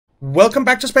Welcome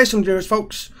back to Space Engineers,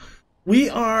 folks. We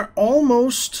are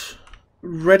almost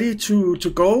ready to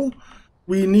go.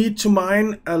 We need to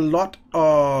mine a lot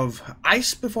of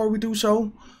ice before we do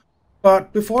so.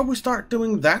 But before we start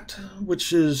doing that,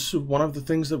 which is one of the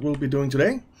things that we'll be doing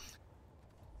today,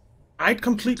 I'd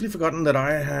completely forgotten that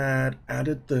I had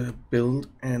added the build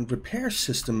and repair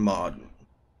system mod.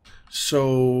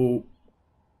 So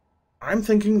I'm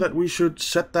thinking that we should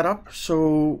set that up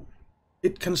so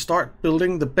it can start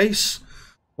building the base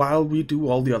while we do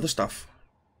all the other stuff.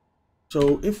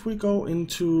 So if we go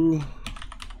into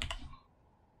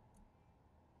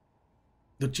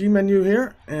the G menu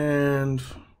here and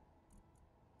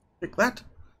pick that,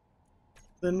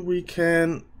 then we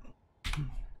can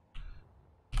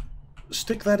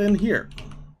stick that in here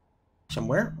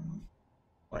somewhere,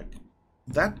 like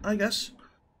that, I guess,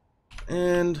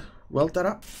 and weld that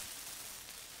up.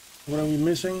 What are we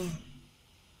missing?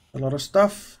 A lot of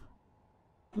stuff.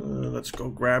 Let's go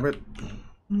grab it.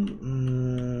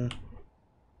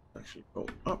 Actually go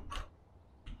up.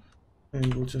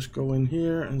 And we'll just go in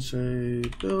here and say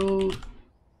build.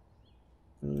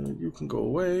 You can go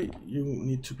away. You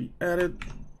need to be added.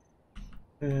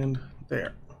 And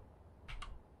there.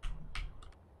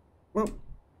 Whoa,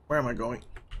 where am I going?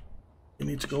 You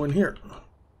need to go in here.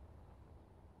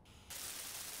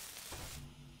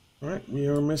 Alright, we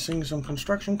are missing some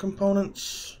construction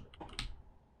components.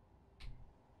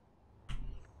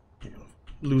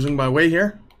 Losing my way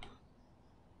here.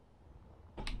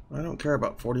 I don't care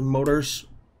about 40 motors.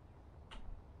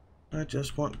 I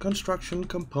just want construction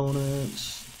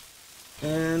components.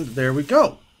 And there we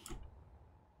go.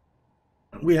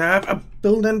 We have a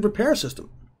build and repair system.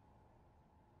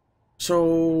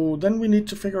 So then we need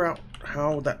to figure out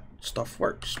how that stuff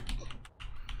works.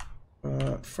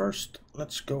 First,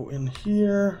 let's go in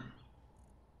here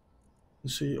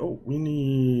and see. Oh,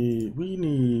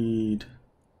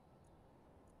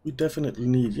 we definitely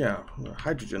need, yeah,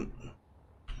 hydrogen.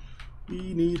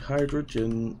 We need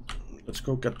hydrogen. Let's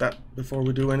go get that before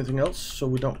we do anything else so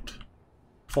we don't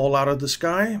fall out of the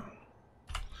sky.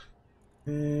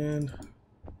 And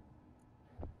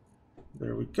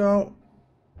there we go.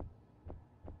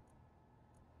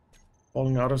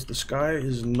 Falling out of the sky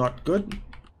is not good.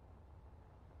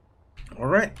 All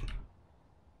right.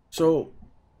 So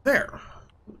there.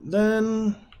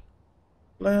 Then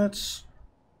let's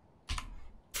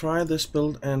try this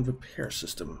build and repair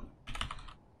system.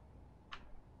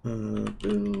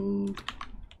 Build.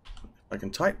 If I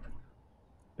can type.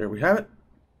 There we have it.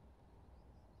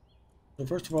 So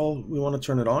first of all, we want to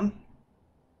turn it on.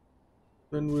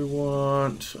 Then we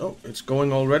want... Oh, it's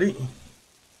going already.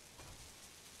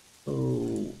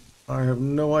 So I have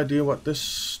no idea what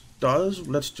this does.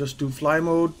 Let's just do fly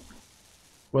mode.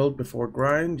 Weld before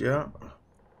grind, yeah.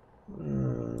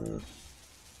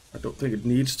 I don't think it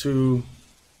needs to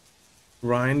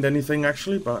grind anything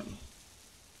actually, but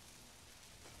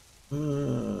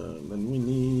then we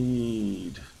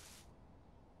need,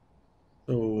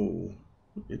 so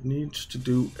it needs to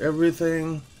do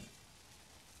everything,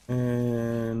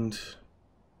 and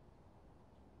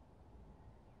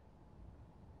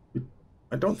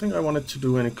I don't think I want it to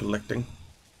do any collecting.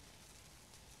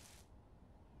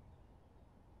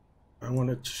 I want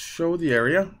it to show the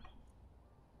area,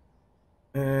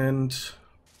 and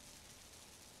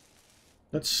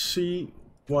let's see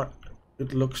what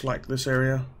it looks like, this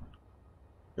area.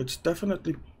 It's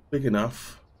definitely big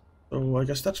enough, so I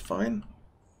guess that's fine.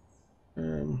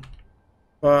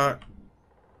 But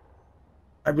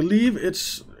I believe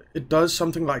it does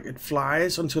something like it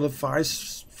flies until it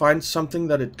finds something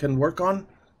that it can work on,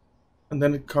 and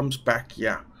then it comes back.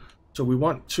 Yeah, so we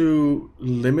want to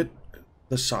limit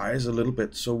the size a little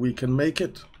bit so we can make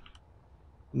it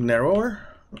narrower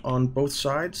on both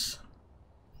sides,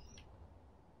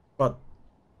 but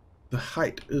the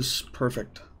height is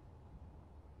perfect.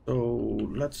 So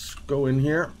let's go in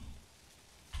here,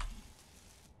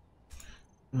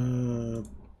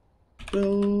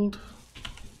 build,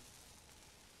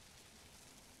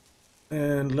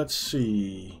 and let's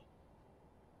see.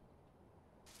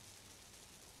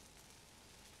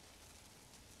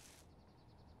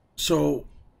 So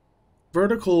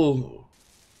vertical,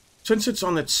 since it's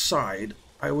on its side,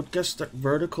 I would guess that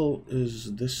vertical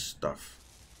is this stuff.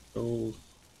 So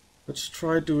let's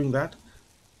try doing that.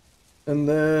 And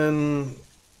then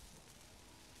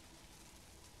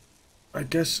I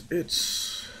guess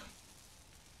it's,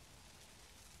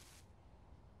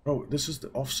 oh, this is the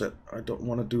offset. I don't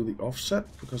want to do the offset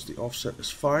because the offset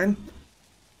is fine.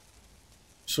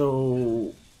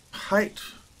 So height,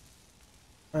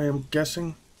 I am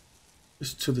guessing,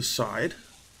 is to the side.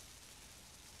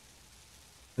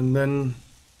 And then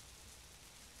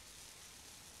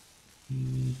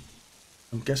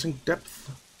I'm guessing depth.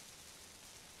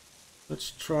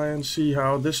 Let's try and see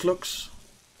how this looks.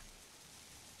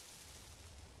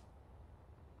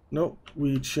 Nope,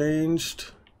 we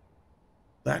changed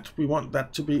that. We want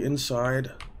that to be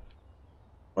inside.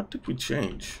 What did we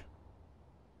change?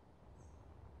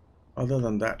 Other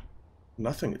than that,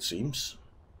 nothing it seems.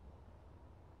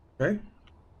 Okay,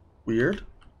 weird.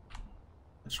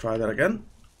 Let's try that again.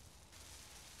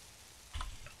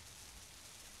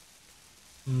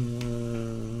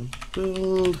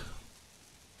 Build.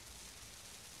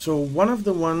 So one of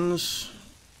the ones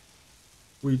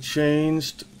we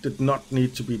changed did not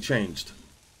need to be changed.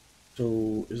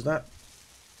 So is that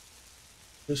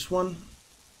this one?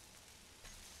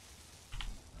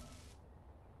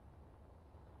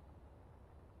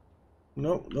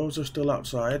 No, those are still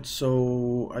outside.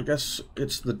 So I guess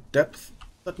it's the depth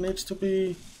that needs to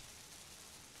be.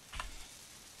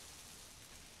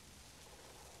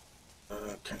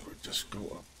 Can we just go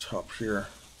up top here?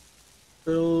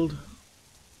 Build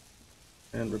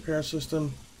and repair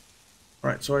system.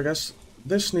 Alright, so I guess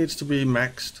this needs to be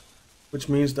maxed, which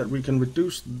means that we can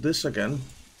reduce this again.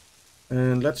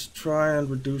 And let's try and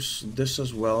reduce this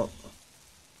as well.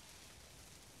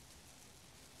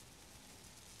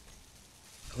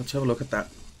 Let's have a look at that.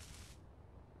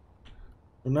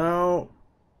 So now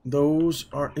those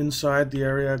are inside the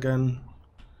area again.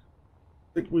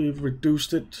 I think we've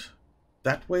reduced it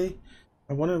that way.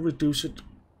 I want to reduce it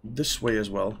this way as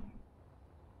well.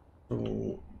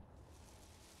 So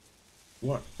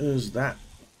what is that?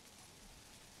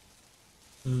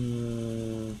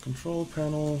 Control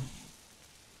panel,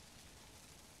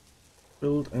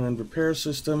 build and repair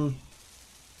system.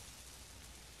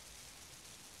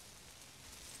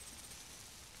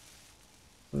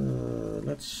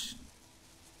 Let's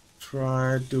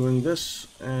try doing this,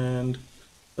 and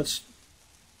let's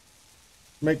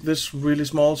make this really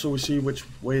small so we see which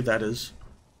way that is.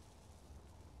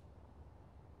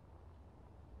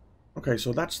 Okay,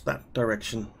 so that's that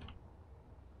direction.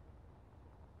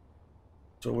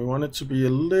 So we want it to be a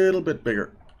little bit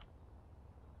bigger.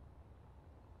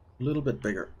 A little bit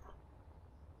bigger.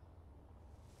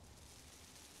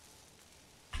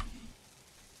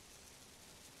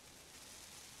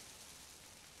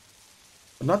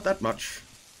 But not that much.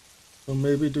 So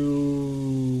maybe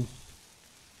do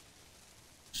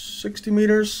 60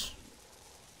 meters.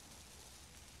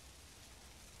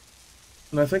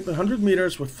 And I think the 100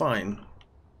 meters were fine.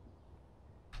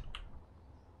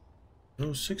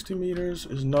 No, 60 meters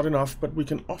is not enough, but we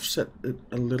can offset it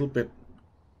a little bit,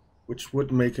 which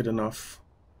would make it enough.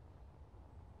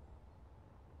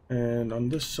 And on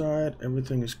this side,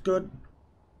 everything is good.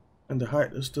 And the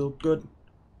height is still good.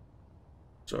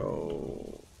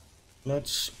 So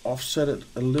let's offset it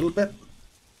a little bit.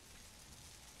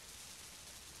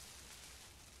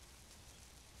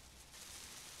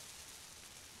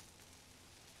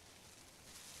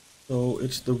 So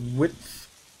it's the width.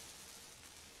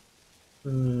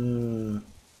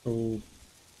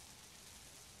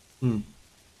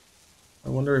 I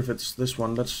wonder if it's this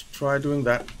one. Let's try doing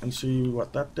that and see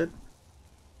what that did.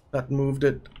 That moved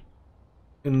it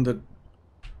in the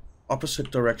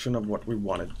opposite direction of what we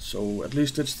wanted. So at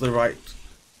least it's the right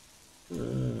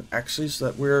axis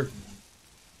that we're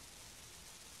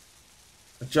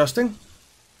adjusting.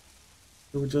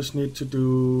 So we just need to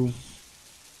do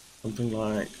something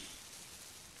like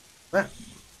that.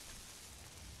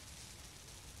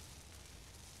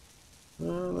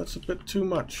 That's a bit too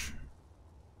much.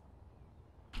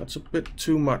 That's a bit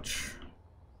too much.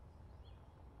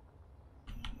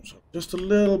 So just a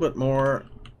little bit more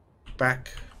back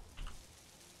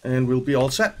and we'll be all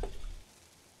set.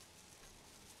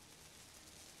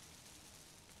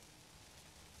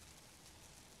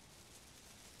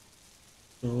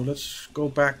 So let's go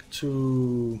back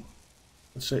to,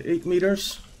 let's say 8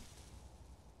 meters.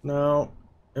 Now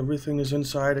everything is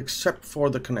inside except for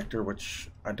the connector, which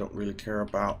I don't really care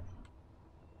about.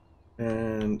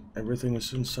 And everything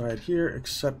is inside here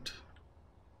except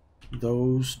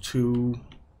those two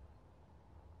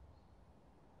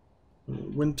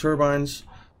wind turbines.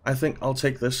 I think I'll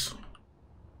take this.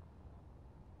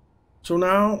 So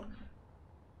now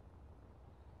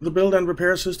the build and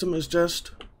repair system is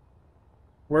just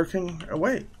working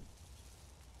away,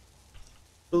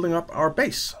 building up our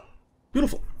base.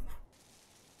 Beautiful.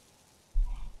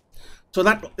 So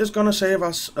that is going to save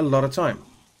us a lot of time.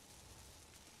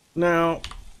 Now,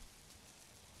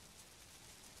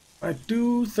 I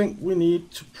do think we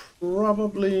need to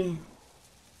probably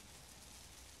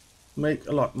make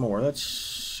a lot more. Let's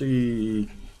see.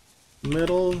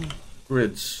 Metal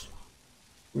grids.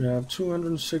 We have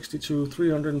 262,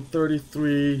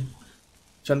 333,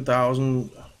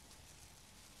 10,000,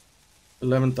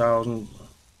 11,000.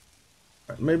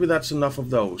 Maybe that's enough of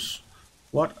those.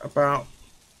 What about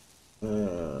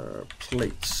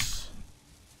plates?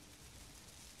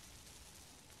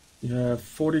 You have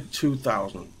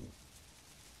 42,000.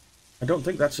 I don't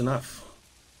think that's enough.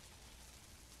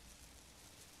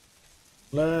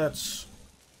 Let's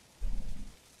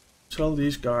tell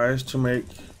these guys to make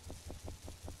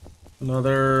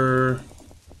another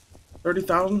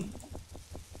 30,000.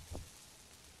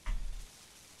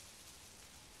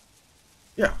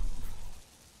 Yeah.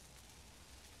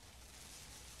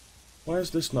 Why is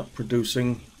this not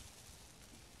producing?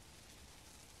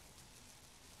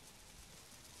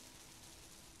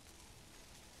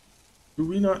 Do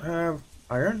we not have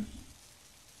iron?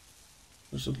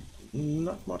 There's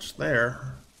not much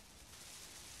there.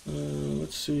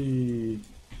 Let's see.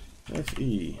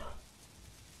 FE.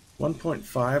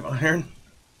 1.5 iron.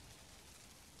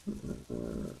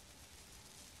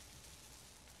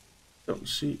 Don't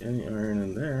see any iron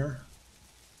in there.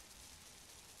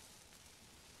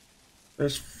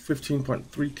 There's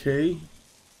 15.3k.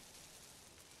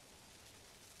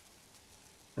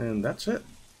 And that's it.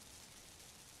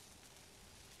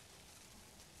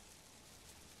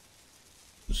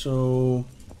 So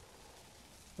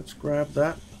let's grab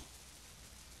that.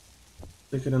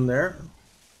 Stick it in there.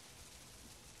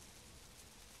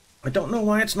 I don't know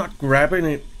why it's not grabbing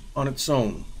it on its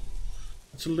own.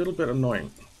 It's a little bit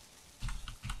annoying.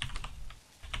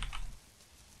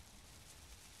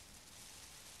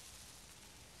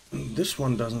 This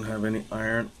one doesn't have any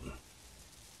iron.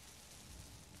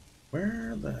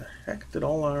 Where the heck did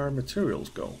all our materials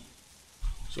go?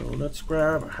 So let's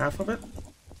grab half of it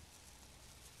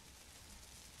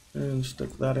and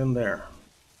stick that in there.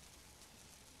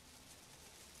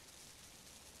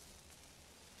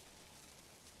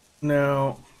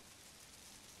 Now,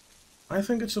 I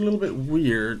think it's a little bit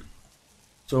weird.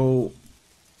 So,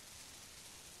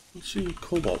 let's see,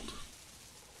 cobalt.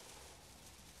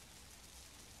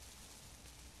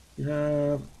 You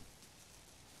have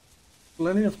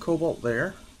plenty of cobalt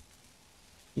there.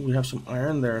 We have some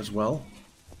iron there as well.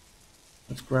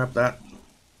 Let's grab that.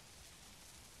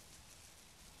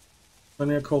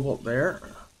 Plenty of cobalt there.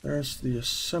 There's the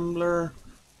assembler.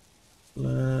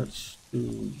 Let's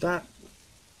do that.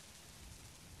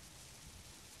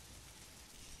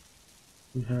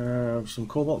 We have some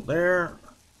cobalt there.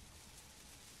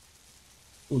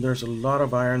 Oh, there's a lot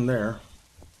of iron there.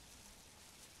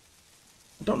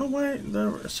 I don't know why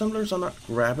the assemblers are not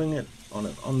grabbing it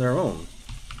on their own.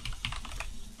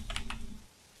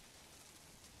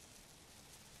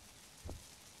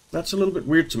 That's a little bit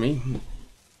weird to me.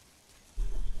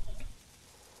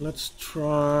 Let's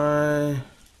try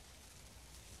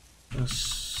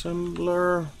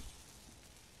assembler.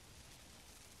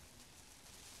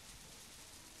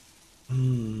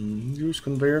 Use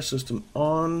conveyor system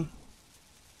on.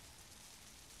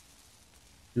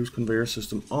 Use conveyor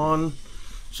system on.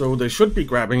 So they should be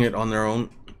grabbing it on their own,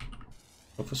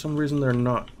 but for some reason they're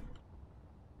not.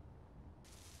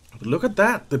 But look at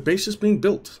that, the base is being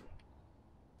built.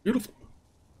 Beautiful.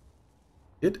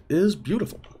 It is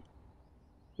beautiful.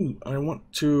 I want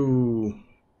to,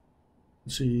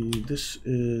 let's see, this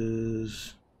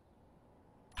is,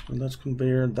 well, that's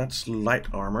conveyor, that's light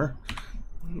armor.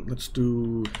 Let's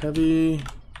do heavy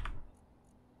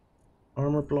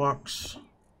armor blocks.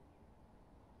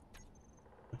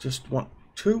 I just want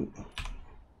 2.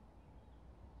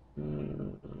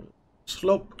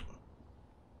 Slope.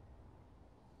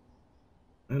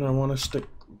 And I want to stick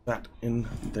that in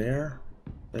there,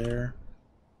 there,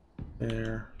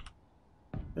 there,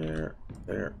 there,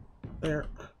 there, there,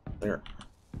 there,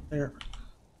 there,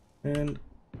 and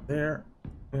there,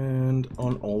 and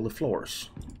on all the floors.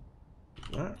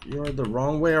 You're the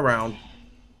wrong way around.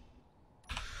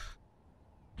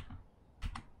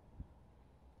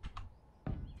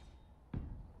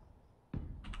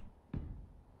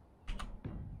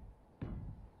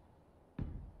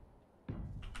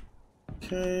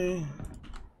 Okay.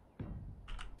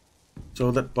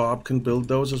 So that Bob can build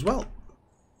those as well.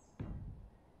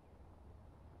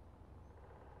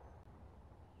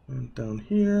 And down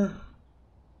here.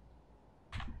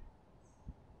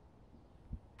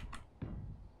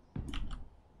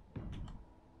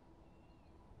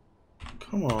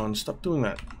 Come on, stop doing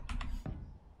that.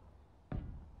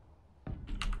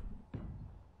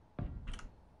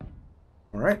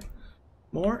 All right.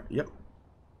 More? Yep.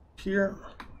 Here.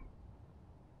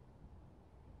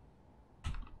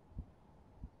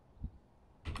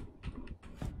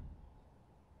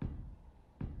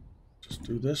 Just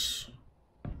do this.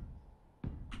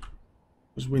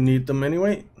 Because we need them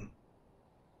anyway.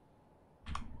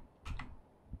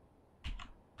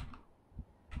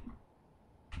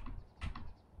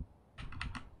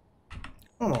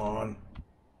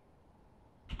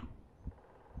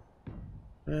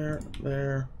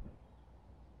 there.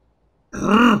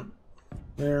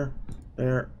 There,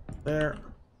 there, there.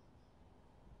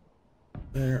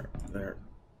 There, there.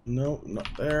 No, not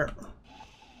there.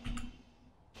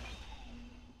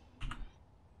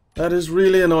 That is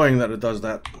really annoying that it does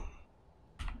that.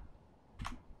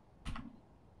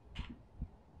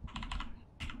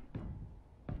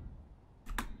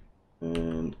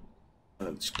 And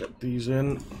let's get these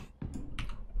in.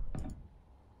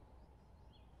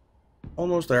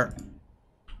 Almost there.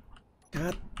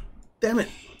 God damn it.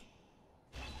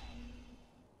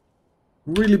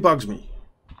 Really bugs me.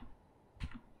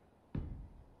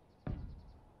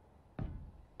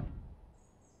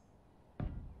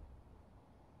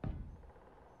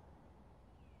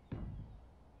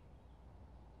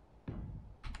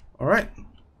 All right.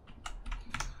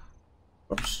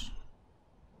 Oops.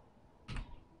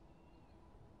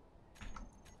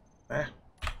 Ah.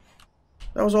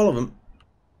 That was all of them.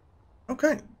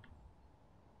 Okay.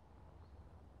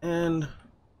 And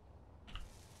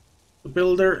the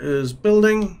builder is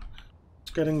building.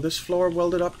 It's getting this floor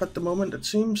welded up at the moment, it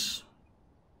seems.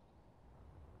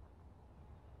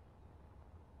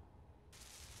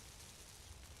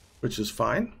 Which is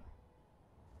fine.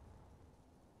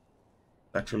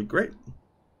 Actually great.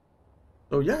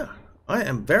 So yeah, I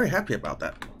am very happy about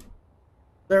that.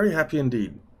 Very happy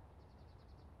indeed.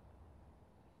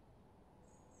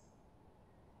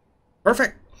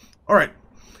 Perfect. All right.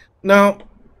 Now,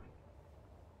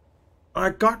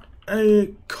 I got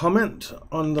a comment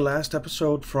on the last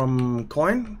episode from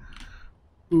Coin,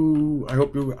 who, I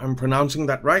hope I'm pronouncing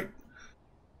that right.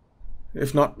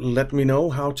 If not, let me know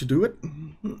how to do it.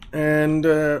 And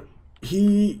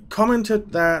he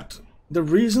commented that the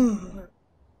reason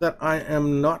that I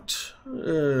am not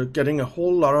getting a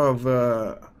whole lot of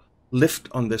lift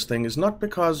on this thing is not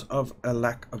because of a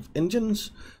lack of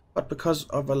engines, but because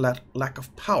of a lack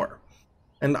of power.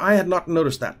 And I had not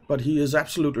noticed that, but he is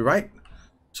absolutely right.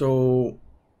 So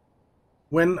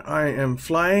when I am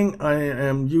flying, I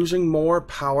am using more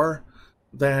power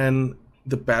than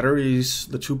the batteries,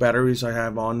 the 2 batteries I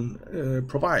have on,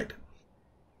 provide.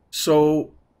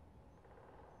 So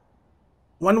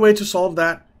one way to solve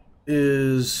that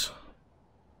is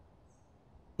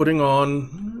putting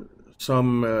on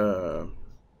some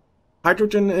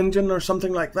hydrogen engine or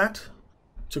something like that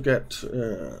to get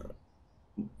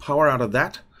power out of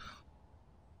that.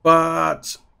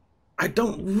 But I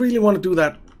don't really want to do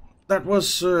that. That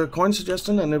was Coin's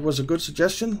suggestion, and it was a good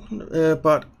suggestion.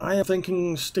 But I am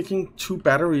thinking sticking 2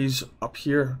 batteries up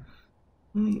here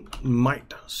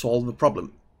might solve the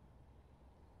problem.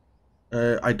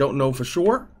 I don't know for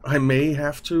sure. I may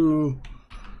have to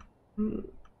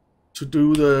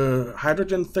do the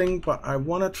hydrogen thing, but I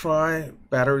want to try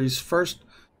batteries first,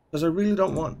 because I really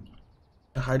don't want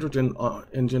a hydrogen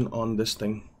engine on this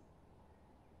thing.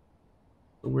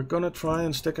 So we're going to try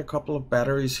and stick a couple of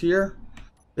batteries here.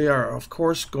 They are, of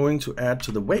course, going to add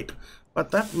to the weight,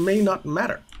 but that may not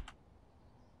matter.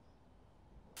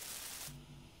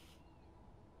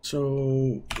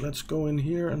 So let's go in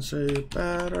here and say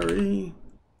battery,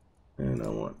 and I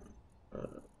want,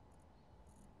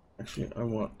 actually I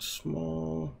want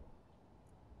small,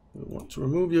 I want to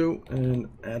remove you and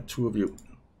add 2 of you.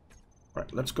 All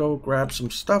right, let's go grab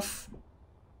some stuff.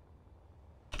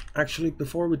 Actually,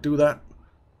 before we do that,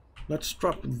 let's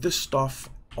drop this stuff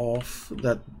off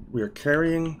that we're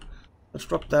carrying. Let's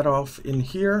drop that off in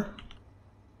here,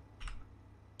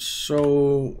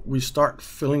 so we start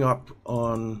filling up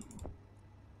on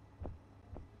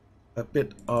a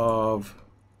bit of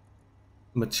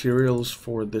materials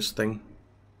for this thing.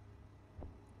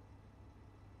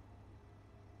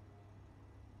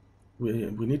 We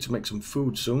need to make some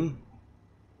food soon.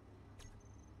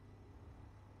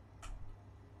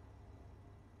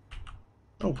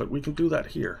 Oh, but we can do that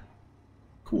here.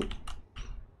 Cool.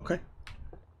 Okay.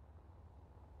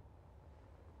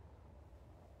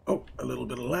 Oh, a little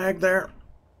bit of lag there.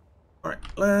 All right,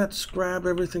 let's grab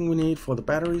everything we need for the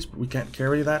batteries. We can't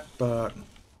carry that, but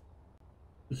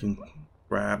we can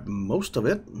grab most of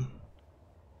it.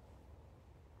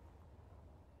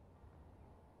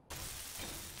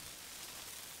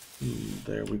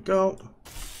 There we go.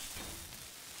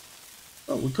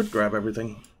 Oh, we could grab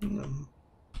everything.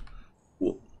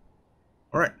 Cool.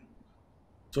 All right.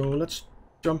 So let's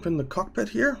jump in the cockpit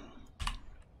here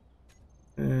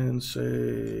and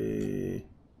say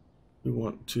we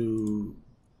want to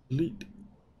delete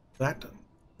that,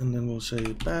 and then we'll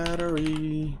say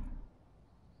battery,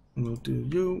 and we'll do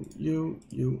you,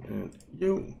 and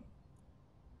you.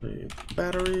 Say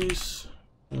batteries.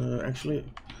 Actually,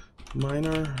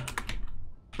 minor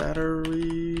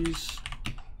batteries.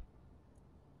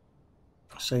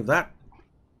 Save that.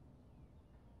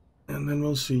 And then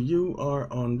we'll see, you are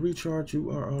on recharge, you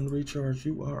are on recharge,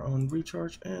 you are on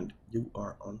recharge, and you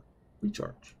are on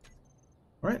recharge.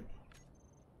 All right,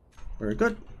 very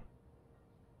good.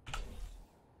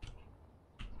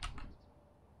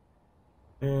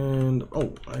 And,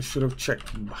 oh, I should have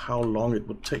checked how long it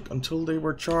would take until they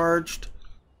were charged.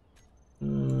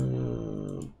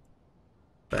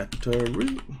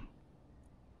 Battery.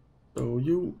 So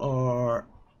you are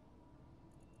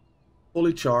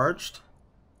fully charged.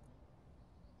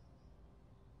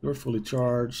 You're fully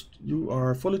charged. You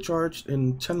are fully charged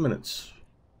in 10 minutes.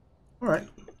 All right,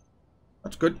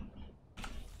 that's good.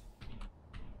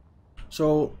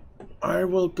 So I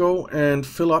will go and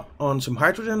fill up on some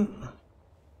hydrogen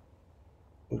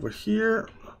over here.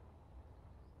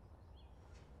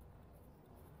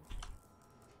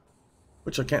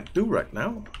 Which I can't do right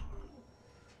now.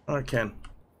 I can.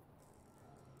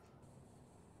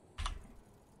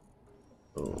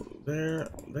 So there,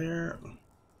 there.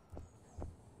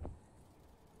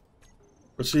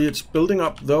 But see, it's building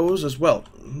up those as well.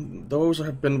 Those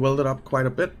have been welded up quite a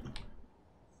bit.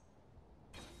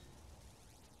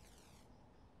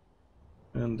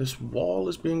 And this wall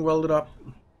is being welded up.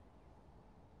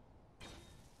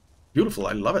 Beautiful,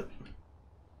 I love it.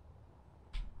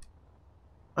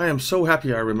 I am so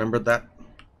happy I remembered that.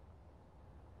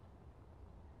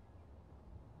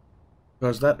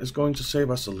 Because that is going to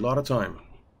save us a lot of time.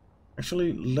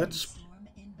 Actually, let's...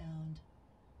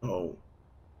 Oh.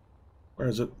 Where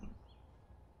is it?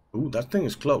 Ooh, that thing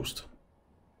is closed.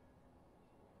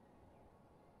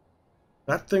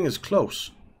 That thing is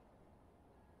close.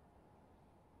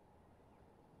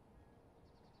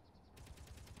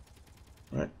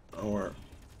 Right, our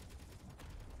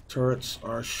turrets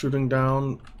are shooting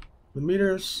down the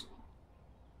meters.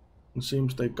 It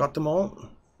seems they got them all.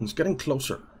 It's getting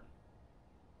closer.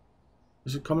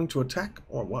 Is it coming to attack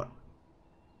or what?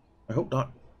 I hope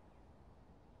not.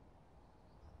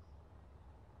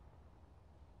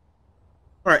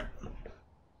 Alright,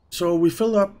 so we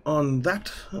filled up on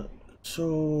that.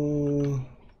 So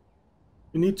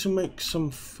we need to make some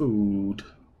food.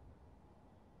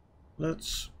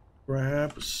 Let's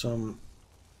grab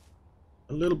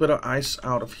a little bit of ice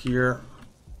out of here.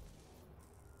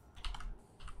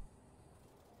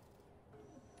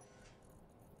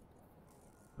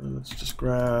 And let's just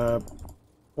grab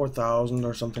 4,000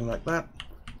 or something like that.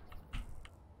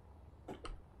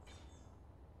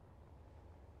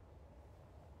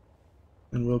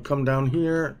 And we'll come down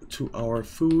here to our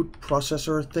food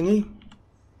processor thingy.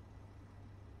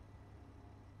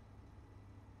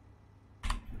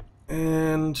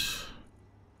 And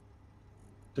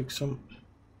take some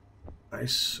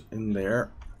ice in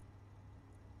there.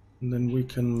 And then we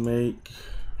can make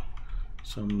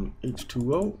some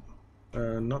H2O.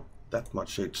 Not that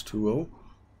much H2O.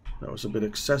 That was a bit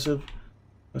excessive.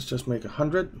 Let's just make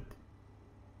 100.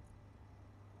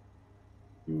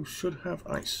 You should have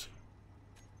ice.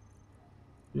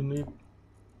 You need...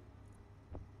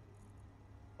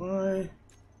 Why?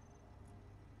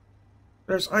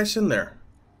 There's ice in there.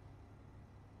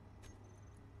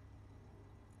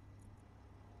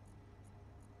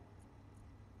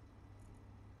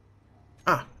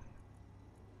 Ah.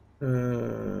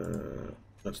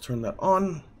 Let's turn that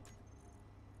on.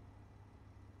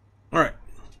 Alright.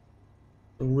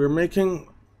 So we're making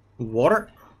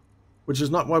water, which is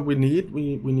not what we need.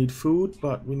 We need food,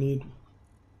 but we need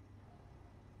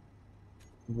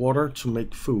water to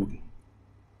make food.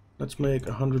 Let's make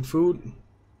 100 food.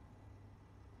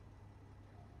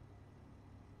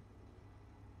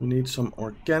 We need some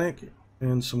organic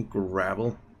and some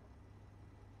gravel.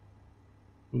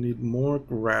 We need more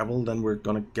gravel than we're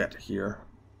gonna get here.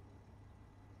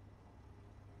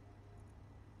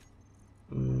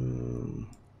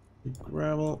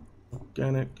 Gravel,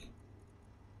 organic.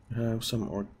 We have some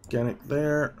organic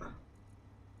there.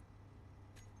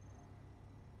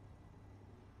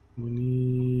 We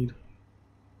need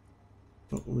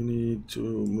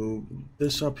to move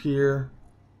this up here.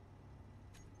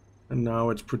 And now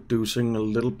it's producing a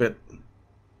little bit.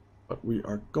 But we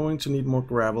are going to need more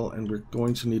gravel and we're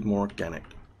going to need more organic.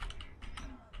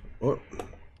 Oh.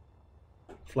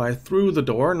 Fly through the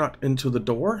door, not into the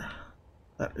door.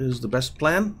 That is the best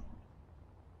plan.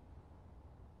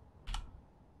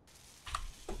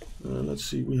 Let's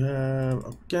see, we have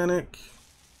organic.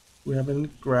 We have any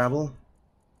gravel?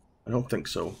 I don't think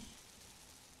so.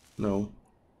 No.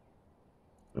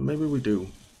 But maybe we do.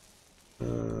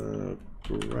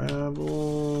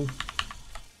 Gravel.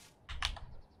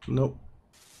 Nope.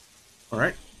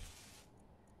 Alright.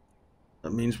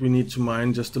 That means we need to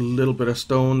mine just a little bit of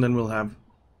stone, then we'll have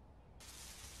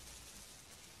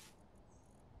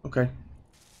Okay.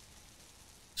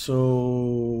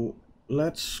 So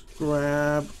let's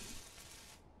grab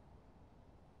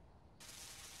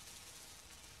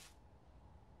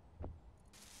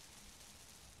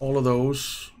all of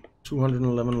those,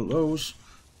 211 of those,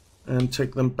 and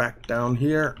take them back down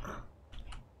here.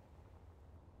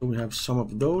 So we have some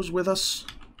of those with us.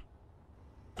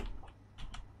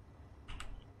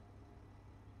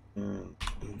 And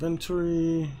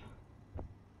inventory.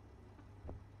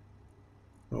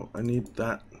 Oh, I need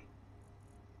that.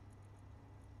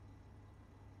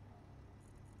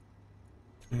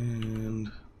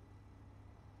 And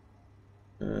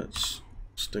let's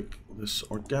stick this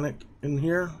organic in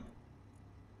here.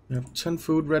 We have 10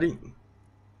 food ready.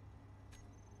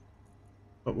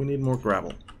 But we need more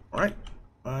gravel. Alright,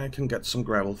 I can get some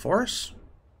gravel for us.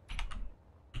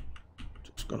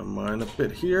 Just gonna mine a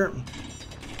bit here.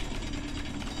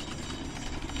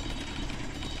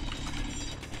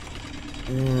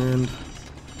 And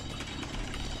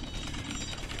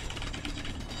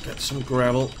get some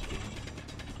gravel.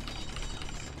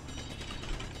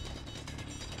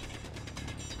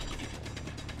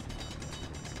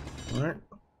 All right,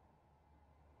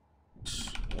 it's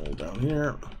all down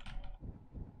here.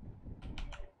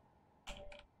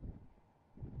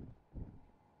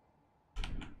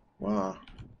 Wow,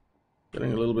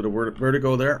 getting a little bit of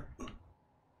vertigo there.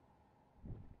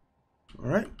 All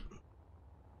right.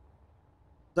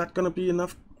 Is that going to be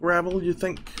enough gravel, you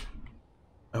think?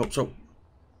 I hope so.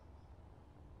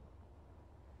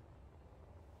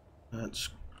 Let's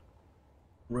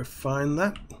refine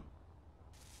that.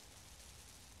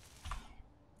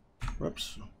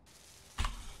 Whoops.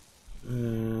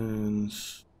 And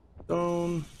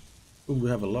stone. Ooh, we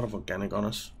have a lot of organic on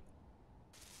us.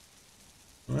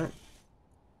 All right.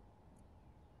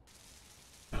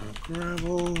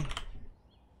 Gravel.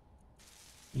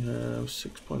 We have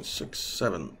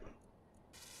 6.67.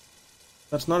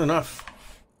 That's not enough.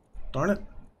 Darn it.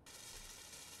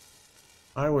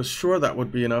 I was sure that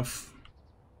would be enough.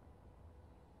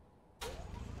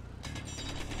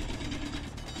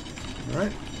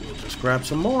 Alright, we'll just grab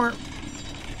some more.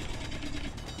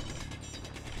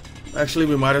 Actually,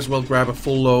 we might as well grab a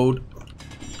full load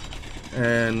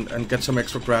and get some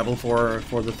extra gravel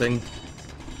for the thing.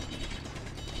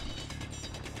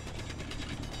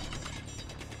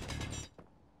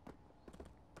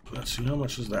 Let's see, how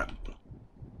much is that?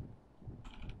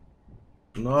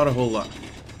 Not a whole lot.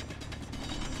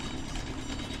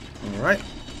 Alright.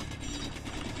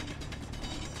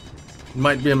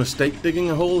 Might be a mistake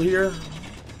digging a hole here,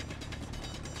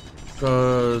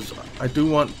 because I do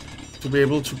want to be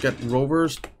able to get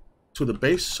rovers to the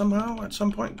base somehow at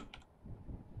some point.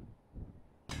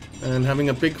 And having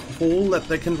a big hole that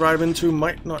they can drive into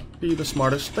might not be the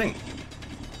smartest thing.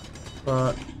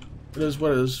 But it is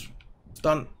what it is. It's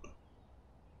done.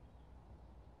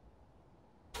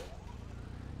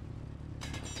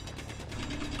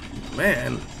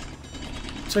 Man,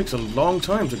 it takes a long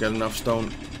time to get enough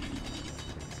stone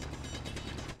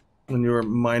when you're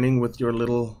mining with your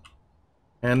little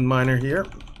hand miner here.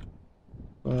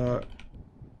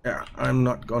 Yeah, I'm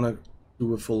not gonna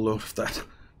do a full load of that.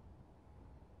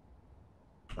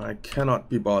 I cannot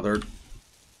be bothered.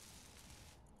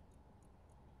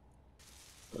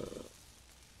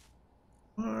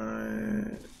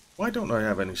 Why don't I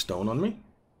have any stone on me?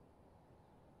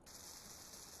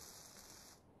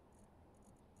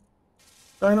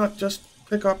 Did I not just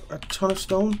pick up a ton of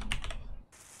stone?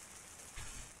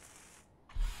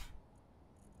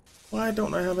 Why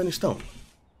don't I have any stone?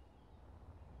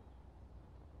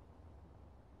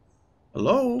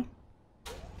 Hello?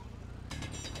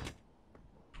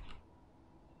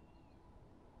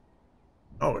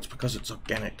 Oh, it's because it's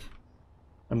organic.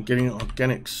 I'm getting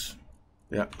organics.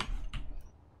 Yeah.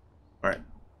 Alright.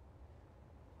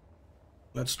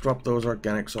 Let's drop those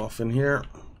organics off in here.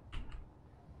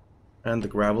 And the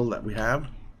gravel that we have.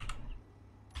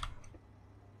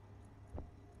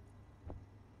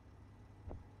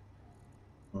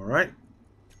 Alright.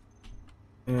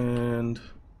 And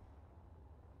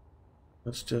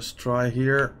let's just try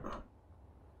here.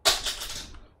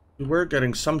 We were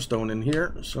getting some stone in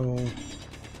here, so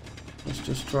let's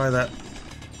just try that.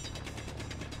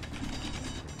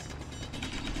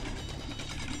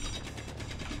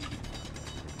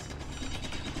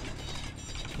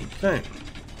 Okay.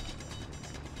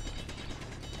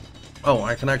 Oh,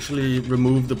 I can actually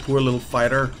remove the poor little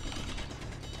fighter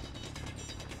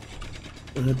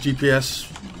GPS,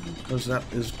 because that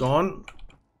is gone.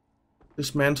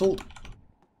 Dismantled.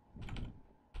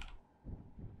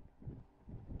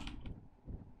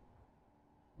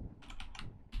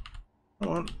 Come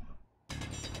on.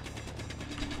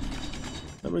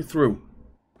 Let me through.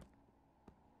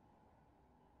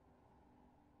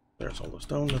 There's all the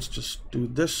stone. Let's just do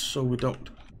this so we don't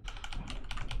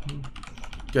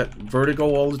get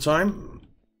vertigo all the time.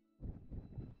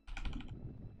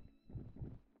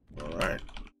 Alright.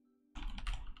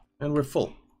 And we're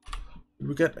full. Did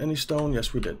we get any stone?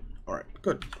 Yes, we did. Alright,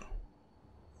 good.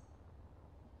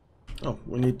 Oh,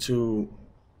 we need to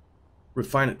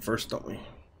refine it first, don't we?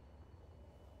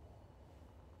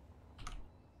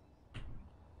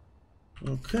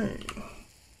 Okay.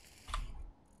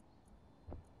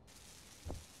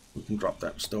 We can drop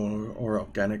that stone or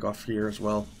organic off here as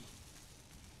well.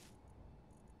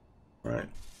 Right.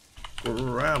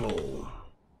 Gravel.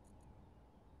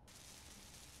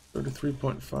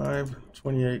 33.5,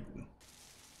 28,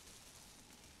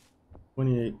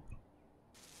 28,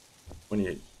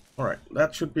 28. Alright,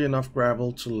 that should be enough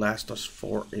gravel to last us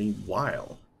for a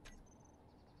while.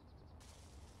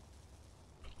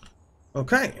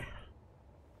 Okay.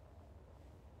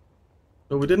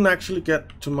 So we didn't actually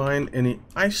get to mine any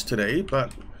ice today,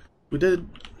 but we did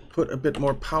put a bit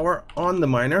more power on the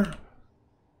miner.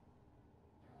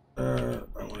 I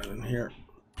want it in here.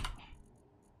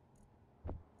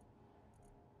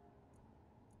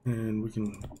 And we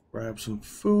can grab some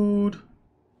food.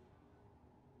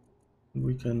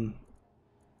 We can...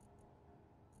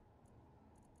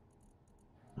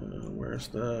 where's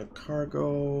the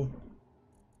cargo?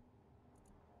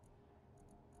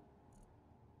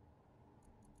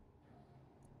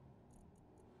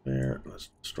 There, let's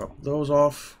drop those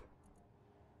off.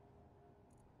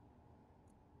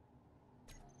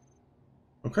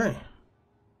 Okay.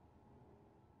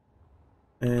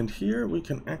 And here we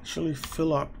can actually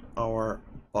fill up our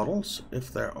bottles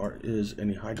if there is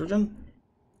any hydrogen.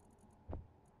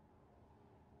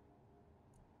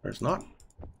 There's not.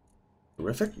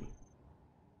 Terrific.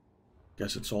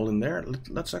 Guess it's all in there.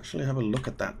 Let's actually have a look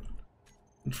at that.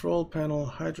 Control panel,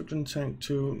 hydrogen tank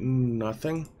 2,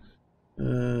 nothing.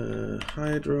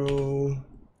 Hydrogen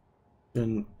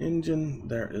engine,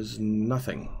 there is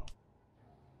nothing.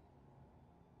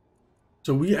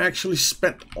 So we actually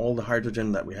spent all the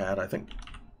hydrogen that we had, I think.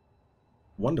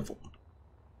 Wonderful.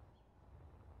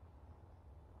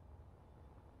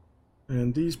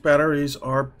 And these batteries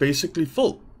are basically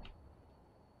full.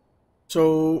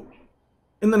 So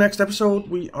in the next episode,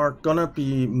 we are gonna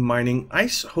be mining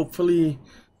ice. Hopefully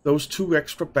those 2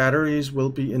 extra batteries will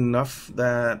be enough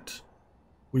that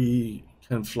we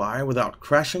can fly without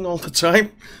crashing all the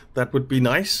time. That would be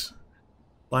nice.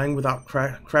 Flying without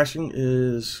crashing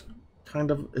is kind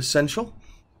of essential.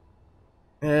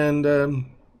 And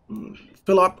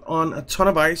fill up on a ton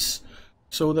of ice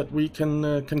so that we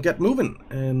can get moving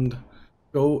and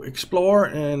go explore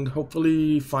and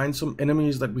hopefully find some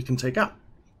enemies that we can take out.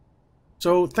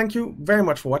 So thank you very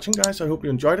much for watching, guys. I hope you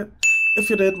enjoyed it. If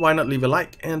you did, why not leave a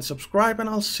like and subscribe, and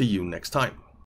I'll see you next time.